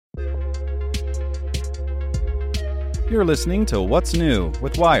You're listening to What's New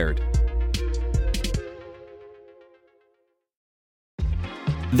with Wired.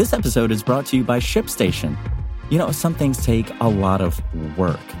 This episode is brought to you by ShipStation. You know, some things take a lot of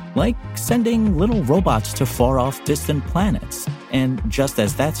work, like sending little robots to far-off distant planets. And just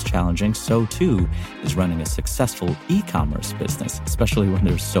as that's challenging, so too is running a successful e-commerce business, especially when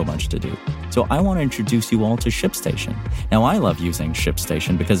there's so much to do. So I want to introduce you all to ShipStation. Now, I love using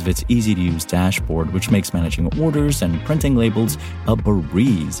ShipStation because of its easy-to-use dashboard, which makes managing orders and printing labels a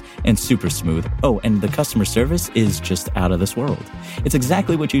breeze and super smooth. Oh, and the customer service is just out of this world. It's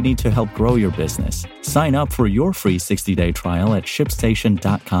exactly what you need to help grow your business. Sign up for your free 60-day trial at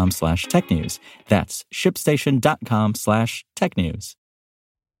shipstation.com/technews. That's shipstation.com/technews.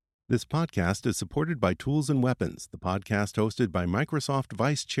 This podcast is supported by Tools and Weapons, the podcast hosted by Microsoft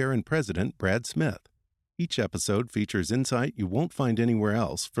Vice Chair and President Brad Smith. Each episode features insight you won't find anywhere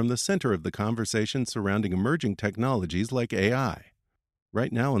else from the center of the conversation surrounding emerging technologies like AI.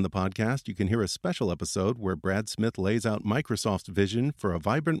 Right now on the podcast, you can hear a special episode where Brad Smith lays out Microsoft's vision for a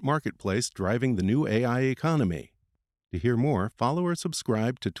vibrant marketplace driving the new AI economy. To hear more, follow or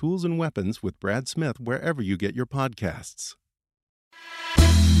subscribe to Tools and Weapons with Brad Smith wherever you get your podcasts.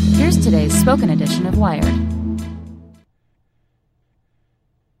 Here's today's spoken edition of Wired.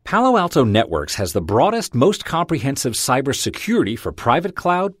 Palo Alto Networks has the broadest, most comprehensive cybersecurity for private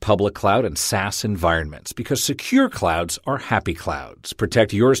cloud, public cloud, and SaaS environments because secure clouds are happy clouds.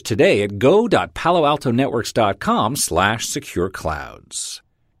 Protect yours today at go.paloaltonetworks.com/secureclouds.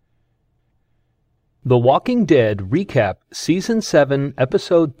 The Walking Dead Recap Season 7,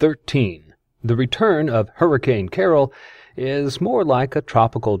 Episode 13. The return of Hurricane Carol is more like a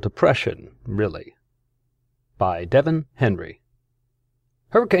tropical depression, really. By Devin Henry.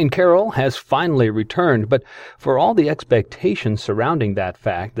 Hurricane Carol has finally returned, but for all the expectations surrounding that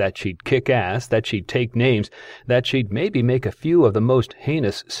fact, that she'd kick ass, that she'd take names, that she'd maybe make a few of the most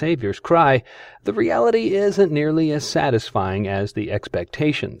heinous saviors cry, the reality isn't nearly as satisfying as the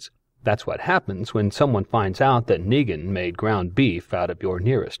expectations. That's what happens when someone finds out that Negan made ground beef out of your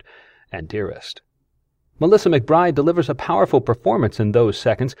nearest and dearest. Melissa McBride delivers a powerful performance in those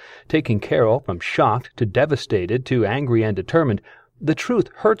seconds, taking Carol from shocked to devastated to angry and determined. The truth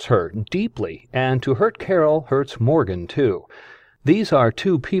hurts her deeply, and to hurt Carol hurts Morgan, too. These are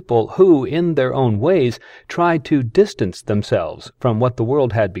two people who, in their own ways, tried to distance themselves from what the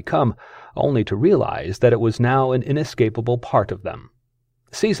world had become, only to realize that it was now an inescapable part of them.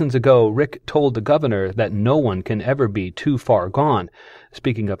 Seasons ago, Rick told the governor that no one can ever be too far gone.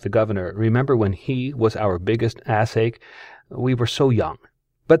 Speaking of the governor, remember when he was our biggest assache? We were so young.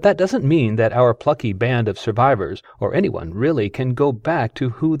 But that doesn't mean that our plucky band of survivors, or anyone really, can go back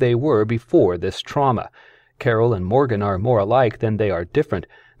to who they were before this trauma. Carol and Morgan are more alike than they are different.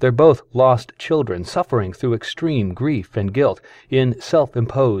 They're both lost children suffering through extreme grief and guilt in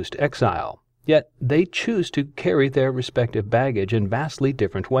self-imposed exile. Yet they choose to carry their respective baggage in vastly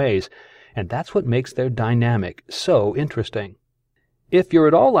different ways, and that's what makes their dynamic so interesting. If you're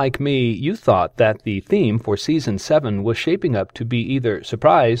at all like me, you thought that the theme for Season 7 was shaping up to be either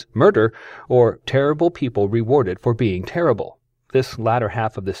surprise, murder, or terrible people rewarded for being terrible. This latter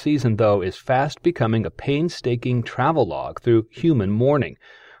half of the season, though, is fast becoming a painstaking travelogue through human mourning.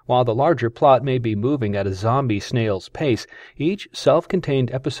 While the larger plot may be moving at a zombie snail's pace, each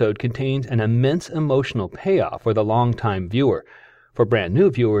self-contained episode contains an immense emotional payoff for the long-time viewer. For brand-new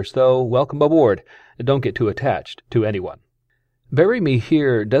viewers, though, welcome aboard. Don't get too attached to anyone. Bury Me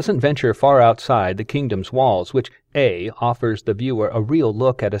Here doesn't venture far outside the kingdom's walls, which A, offers the viewer a real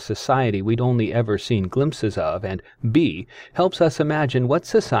look at a society we'd only ever seen glimpses of, and B, helps us imagine what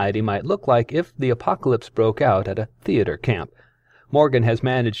society might look like if the apocalypse broke out at a theater camp. Morgan has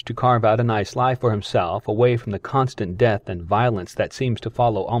managed to carve out a nice life for himself, away from the constant death and violence that seems to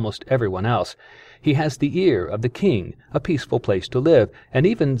follow almost everyone else. He has the ear of the king, a peaceful place to live, and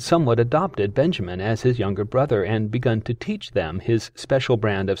even somewhat adopted Benjamin as his younger brother and begun to teach them his special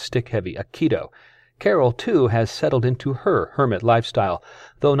brand of stick-heavy Aikido. Carol, too, has settled into her hermit lifestyle,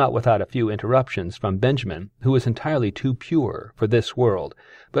 though not without a few interruptions from Benjamin, who is entirely too pure for this world.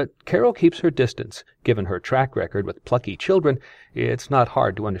 But Carol keeps her distance. Given her track record with plucky children, it's not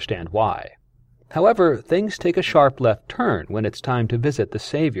hard to understand why. However, things take a sharp left turn when it's time to visit the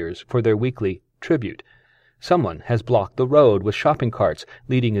saviors for their weekly tribute. Someone has blocked the road with shopping carts,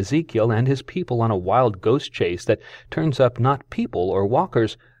 leading Ezekiel and his people on a wild ghost chase that turns up not people or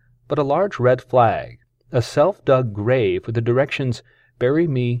walkers, but a large red flag, a self-dug grave with the directions, "Bury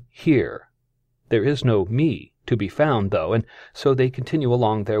me here." There is no me to be found, though, and so they continue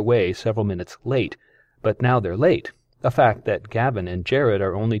along their way several minutes late. But now they're late, a fact that Gavin and Jared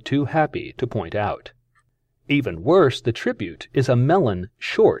are only too happy to point out. Even worse, the tribute is a melon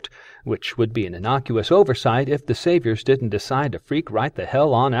short, which would be an innocuous oversight if the saviors didn't decide to freak right the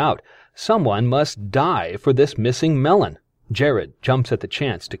hell on out. Someone must die for this missing melon. Jared jumps at the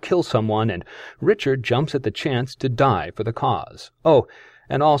chance to kill someone, and Richard jumps at the chance to die for the cause. Oh,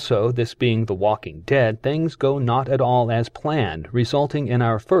 and also, this being The Walking Dead, things go not at all as planned, resulting in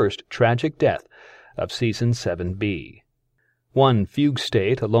our first tragic death of Season 7B. One fugue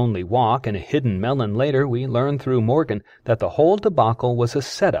state, a lonely walk, and a hidden melon later, we learn through Morgan that the whole debacle was a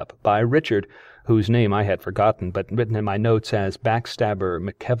setup by Richard, whose name I had forgotten but written in my notes as Backstabber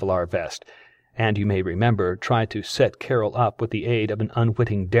McKevlar Vest, and you may remember tried to set Carol up with the aid of an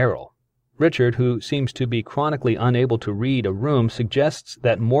unwitting Daryl. Richard, who seems to be chronically unable to read a room, suggests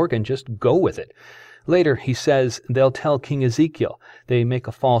that Morgan just go with it. Later, he says they'll tell King Ezekiel. They make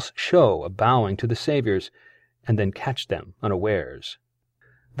a false show of bowing to the saviors, and then catch them unawares.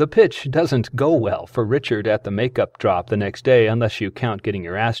 The pitch doesn't go well for Richard at the makeup drop the next day unless you count getting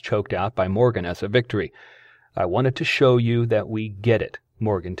your ass choked out by Morgan as a victory. I wanted to show you that we get it,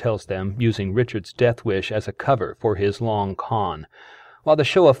 Morgan tells them, using Richard's death wish as a cover for his long con. While the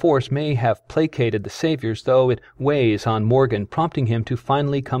show of force may have placated the saviors, though, it weighs on Morgan, prompting him to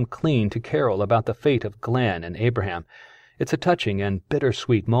finally come clean to Carol about the fate of Glenn and Abraham. It's a touching and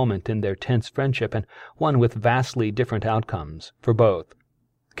bittersweet moment in their tense friendship, and one with vastly different outcomes for both.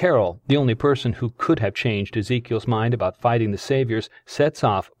 Carol, the only person who could have changed Ezekiel's mind about fighting the saviors, sets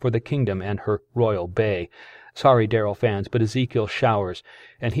off for the kingdom and her royal bay. Sorry, Daryl fans, but Ezekiel showers,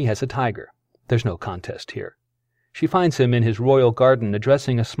 and he has a tiger. There's no contest here. She finds him in his royal garden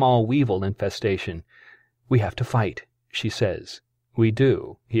addressing a small weevil infestation. "We have to fight," she says. "We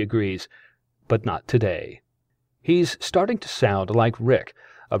do," he agrees, "but not today." He's starting to sound like Rick.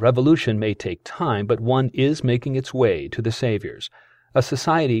 A revolution may take time, but one is making its way to the saviors. A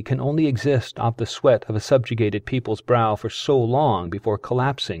society can only exist off the sweat of a subjugated people's brow for so long before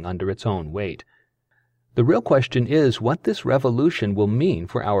collapsing under its own weight. The real question is what this revolution will mean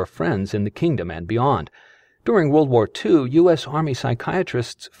for our friends in the kingdom and beyond. During World War II, U.S. Army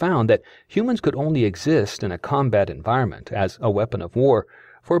psychiatrists found that humans could only exist in a combat environment as a weapon of war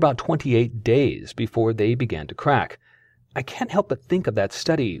for about 28 days before they began to crack. I can't help but think of that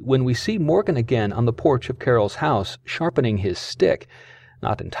study when we see Morgan again on the porch of Carol's house, sharpening his stick,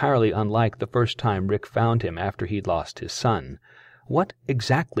 not entirely unlike the first time Rick found him after he'd lost his son. What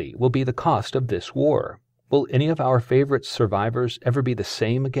exactly will be the cost of this war? Will any of our favorite survivors ever be the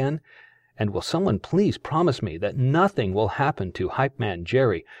same again? And will someone please promise me that nothing will happen to Hype Man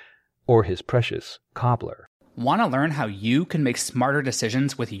Jerry or his precious cobbler? Want to learn how you can make smarter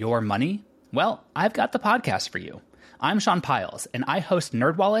decisions with your money? Well, I've got the podcast for you. I'm Sean Piles, and I host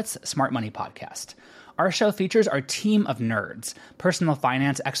NerdWallet's Smart Money Podcast. Our show features our team of nerds, personal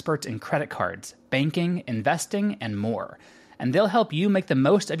finance experts in credit cards, banking, investing, and more. And they'll help you make the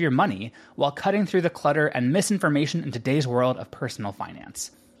most of your money while cutting through the clutter and misinformation in today's world of personal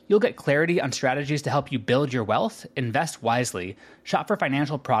finance. You'll get clarity on strategies to help you build your wealth, invest wisely, shop for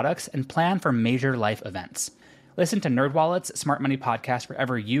financial products, and plan for major life events. Listen to NerdWallet's Smart Money Podcast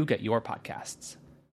wherever you get your podcasts.